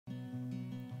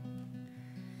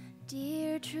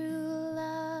Dear true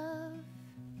love,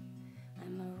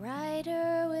 I'm a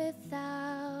writer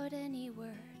without any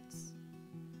words.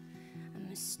 I'm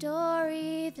a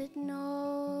story that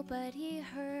nobody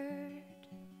heard.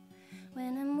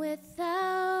 When I'm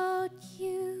without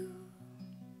you,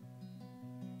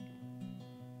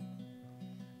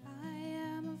 I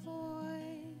am a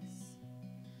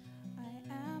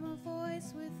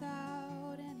voice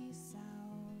without any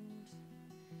sound.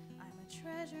 I'm a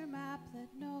treasure map that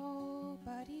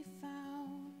nobody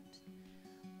found.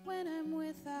 When I'm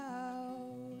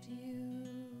without you,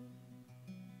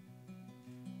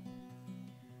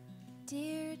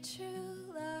 dear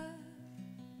true love,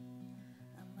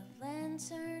 I'm a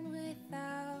lantern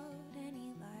without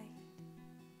any light.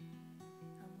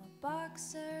 I'm a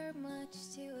boxer much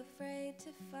too afraid to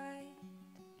fight.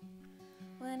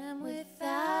 When I'm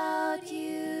without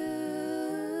you,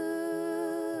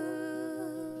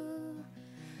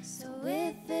 so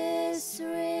with this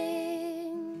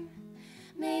ring,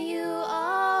 may you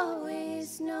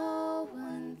always know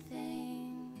one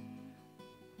thing.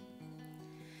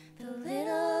 The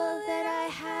little that I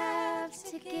have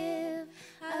to give,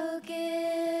 I will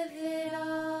give it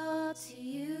all to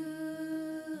you.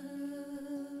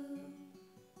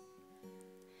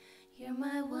 You're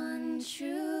my one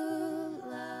true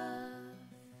love.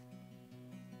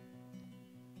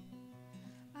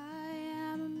 I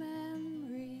am a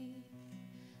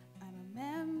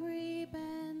memory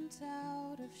bent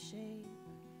out of shape.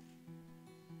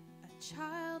 A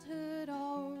childhood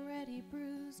already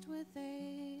bruised with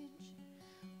age.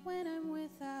 When I'm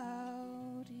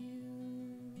without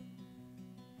you,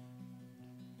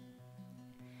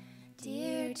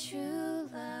 Dear true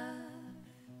love,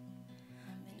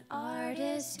 I'm an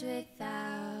artist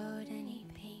without any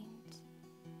paint.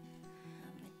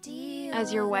 I'm a deal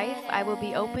As your wife, that I will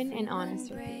be open and everyone honest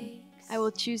with you. breaks. I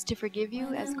will choose to forgive you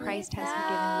When as I'm Christ has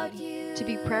without forgiven me, you, to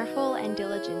be prayerful and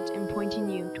diligent in pointing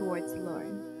you towards the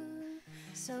Lord.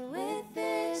 So with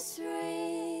this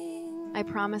ring, I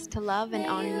promise to love and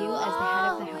honor you as the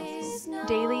head of the household,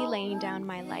 daily laying down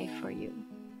my life for you.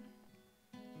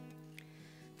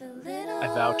 the little I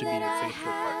vow to be that your I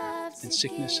faithful partner, have in to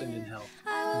sickness give, and in health,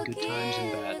 I in will good times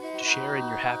and give bad, it to share in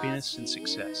your all happiness to and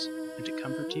success, and to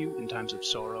comfort you in times of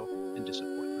sorrow and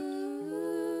disappointment.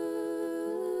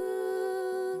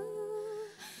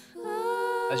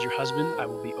 As your husband, I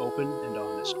will be open and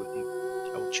honest with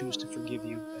you. I will choose to forgive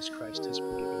you as Christ has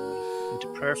forgiven me, and to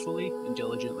prayerfully and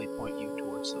diligently point you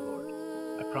towards the Lord.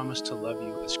 I promise to love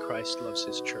you as Christ loves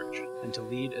his church, and to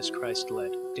lead as Christ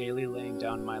led, daily laying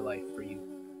down my life for you.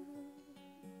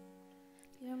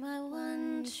 You're my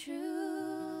one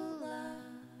true love.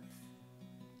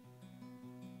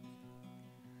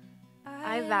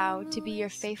 I vow to be your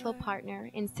faithful partner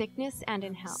in sickness and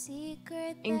in health,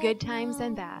 secret in that good times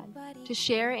and bad, nobody to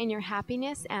share in your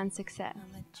happiness and success,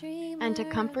 I'm a dreamer and to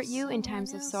comfort you in of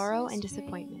times of someone sorrow and else's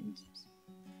disappointment. dreams.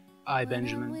 I,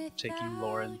 Benjamin, take you,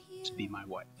 Lauren, to be my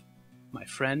wife, my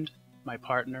friend, my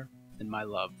partner, and my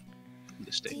love from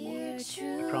this day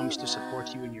forward. I promise to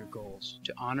support you in your goals,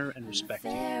 to honor and respect you,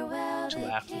 to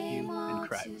laugh with you and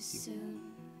cry with you,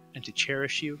 and to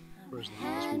cherish you for as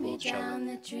long as we Hand me both shall down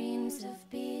live. the dreams of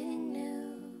being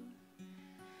new.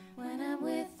 When I'm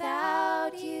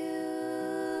without you,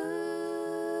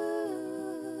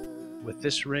 With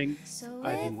this ring, so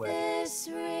I thee with wed. this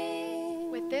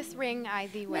ring, With this ring I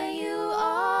thee may wed. you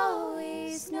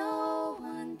always know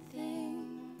one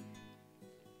thing.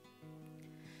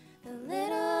 The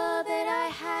little that I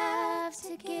have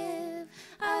to give,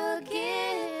 I will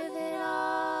give it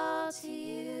all to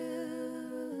you.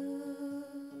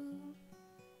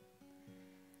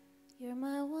 You're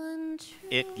my one true.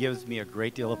 It gives me a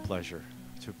great deal of pleasure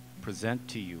to present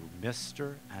to you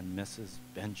Mr. and Mrs.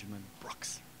 Benjamin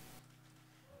Brucks.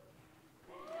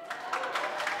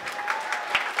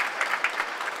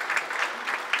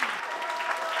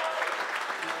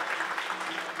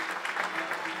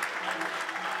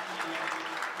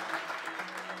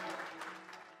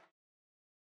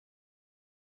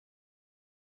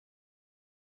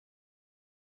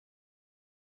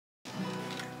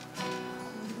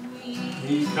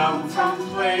 We come from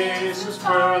places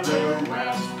further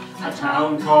west, a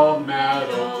town called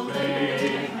Meadow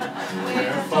Lake,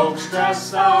 where folks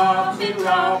dress up in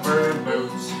rubber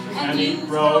boots and eat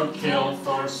roadkill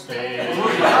for steak.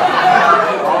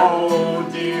 Oh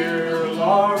dear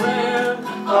Lauren,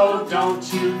 oh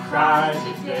don't you cry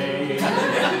today.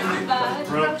 The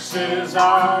Brookses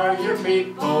are your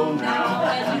people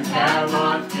now, you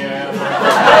cannot get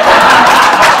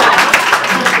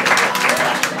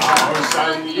Our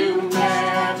son you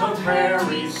met on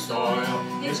prairie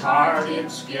soil is heart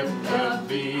it skipped a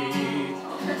beat,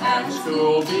 and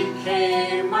school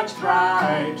became much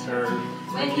brighter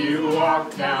when you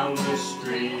walked down the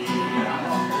street.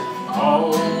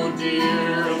 Oh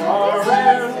dear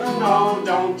Lauren, oh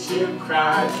don't you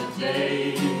cry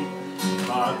today,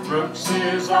 but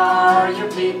Brookses are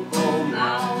your people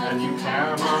now, and you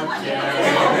cannot get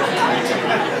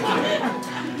away.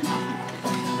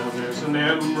 Now there's an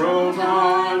emerald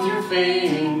on your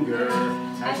finger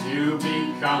as you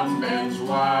become Ben's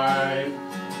wife,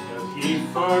 but he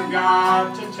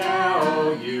forgot to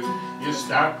tell you, you're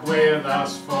stuck with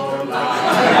us for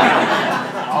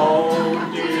life.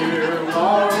 Oh dear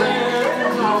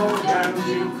Lauren, oh don't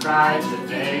you cry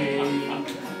today,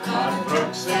 but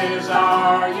Brookses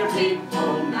are your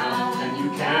people now, and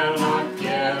you cannot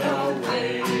get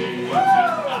away.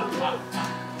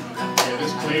 It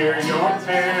is clear your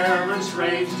parents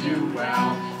raised you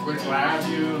well, we're glad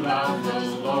you love the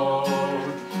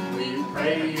Lord. We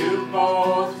pray you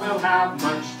both will have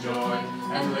much joy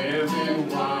and live in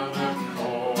one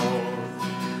accord.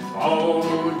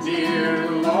 Oh dear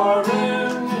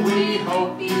Lauren, we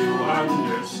hope you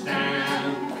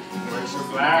understand, we're so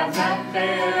glad that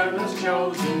Ben has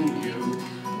chosen you.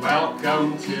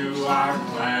 Welcome to our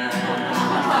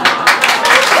clan.